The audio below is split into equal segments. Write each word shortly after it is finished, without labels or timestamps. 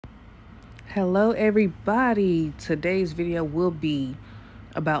Hello everybody, today's video will be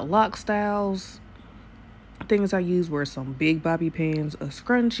about lock styles. Things I use were some big bobby pins, a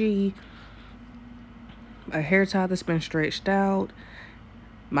scrunchie, a hair tie that's been stretched out,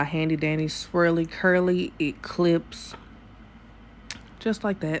 my handy dandy swirly curly, it clips just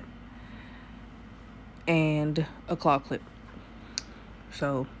like that, and a claw clip.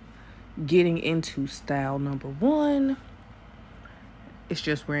 So getting into style number one, it's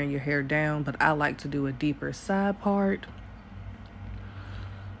just wearing your hair down, but I like to do a deeper side part.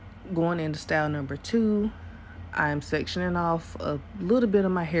 Going into style number two, I'm sectioning off a little bit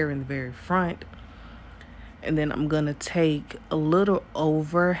of my hair in the very front, and then I'm gonna take a little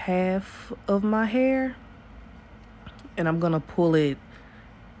over half of my hair and I'm gonna pull it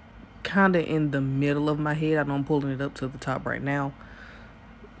kind of in the middle of my head. I know I'm pulling it up to the top right now,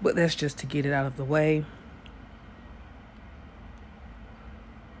 but that's just to get it out of the way.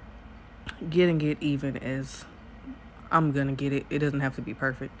 Getting it even as I'm gonna get it. It doesn't have to be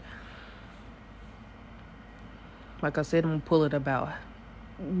perfect. Like I said, I'm gonna pull it about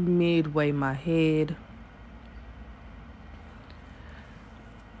midway my head.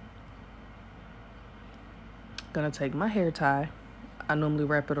 Gonna take my hair tie. I normally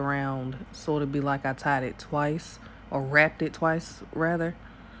wrap it around so it'll be like I tied it twice, or wrapped it twice rather.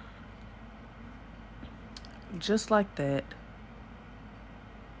 Just like that.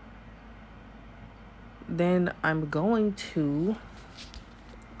 Then I'm going to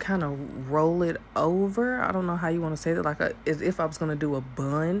kind of roll it over. I don't know how you want to say that, like as if I was going to do a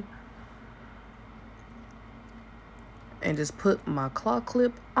bun. And just put my claw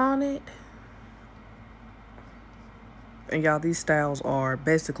clip on it. And y'all, these styles are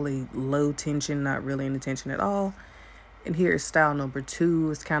basically low tension, not really any tension at all. And here is style number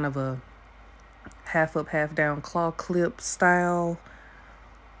two. It's kind of a half up, half down claw clip style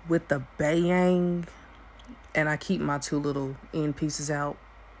with the bayang. And I keep my two little end pieces out.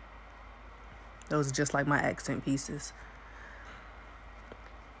 Those are just like my accent pieces.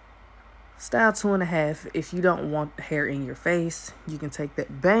 Style 2.5, if you don't want hair in your face, you can take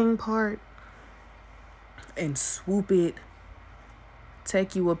that bang part and swoop it.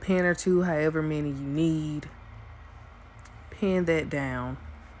 Take you a pin or two, however many you need. Pin that down.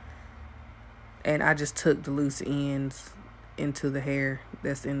 And I just took the loose ends into the hair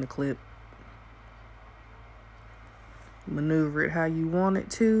that's in the clip. Maneuver it how you want it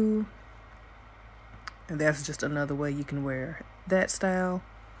to. And that's just another way you can wear that style.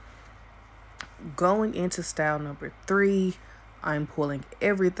 Going into style number three, I'm pulling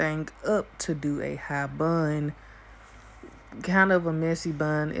everything up to do a high bun. Kind of a messy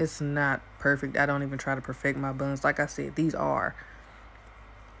bun. It's not perfect. I don't even try to perfect my buns. Like I said, these are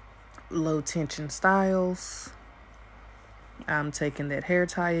low tension styles. I'm taking that hair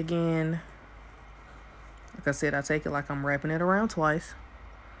tie again. Like I said, I take it like I'm wrapping it around twice.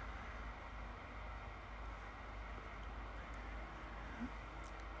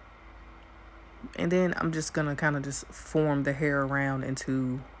 And then I'm just gonna kind of just form the hair around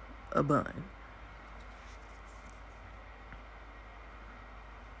into a bun.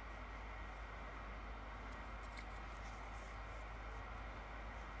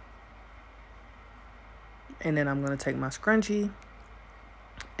 And then I'm gonna take my scrunchie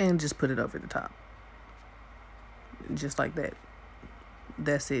and just put it over the top. Just like that.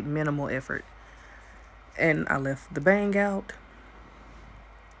 That's it, minimal effort. And I left the bang out.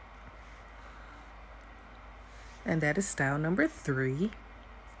 And that is style number three.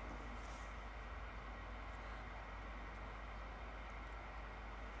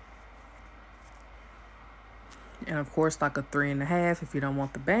 And of course, like a 3.5, if you don't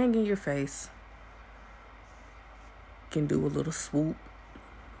want the bang in your face, you can do a little swoop.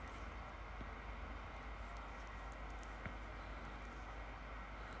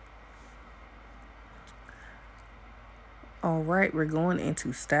 All right, we're going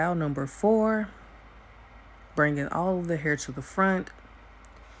into style number four. Bringing all of the hair to the front,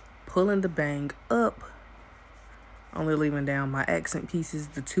 pulling the bang up, only leaving down my accent pieces,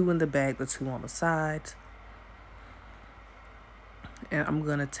 the two in the back, the two on the sides. And I'm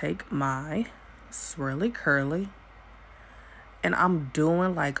gonna take my swirly curly, and I'm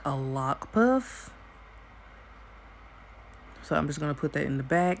doing like a lock puff. So I'm just gonna put that in the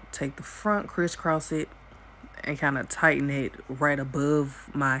back, take the front, crisscross it, and kind of tighten it right above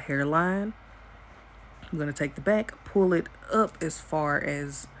my hairline. I'm gonna take the back, pull it up as far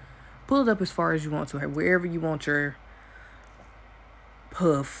as you want to, wherever you want your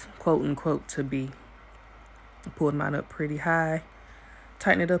puff, quote unquote, to be. I pulled mine up pretty high,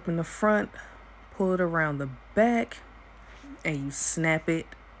 tighten it up in the front, pull it around the back, and you snap it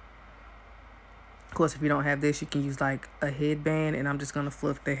Of course, if you don't have this, you can use like a headband, and I'm just gonna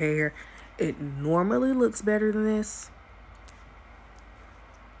fluff the hair. It normally looks better than this,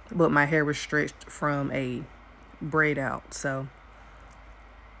 but my hair was stretched from a braid out. So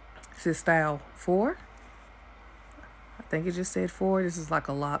this is style 4. I think it just said 4. This is like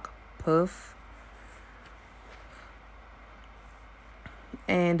a lock puff.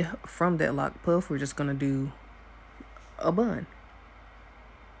 And from that lock puff, we're just gonna do a bun.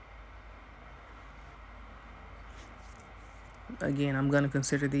 Again, I'm gonna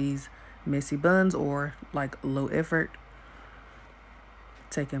consider these messy buns or like low effort.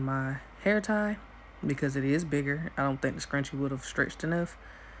 Taking my hair tie, because it is bigger. I don't think the scrunchie would have stretched enough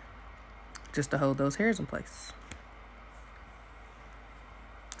just to hold those hairs in place.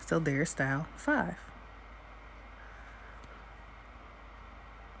 So there's style 5.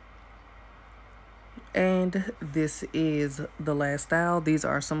 And this is the last style. These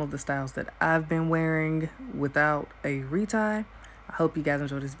are some of the styles that I've been wearing without a retie. I hope you guys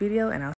enjoyed this video, and I'll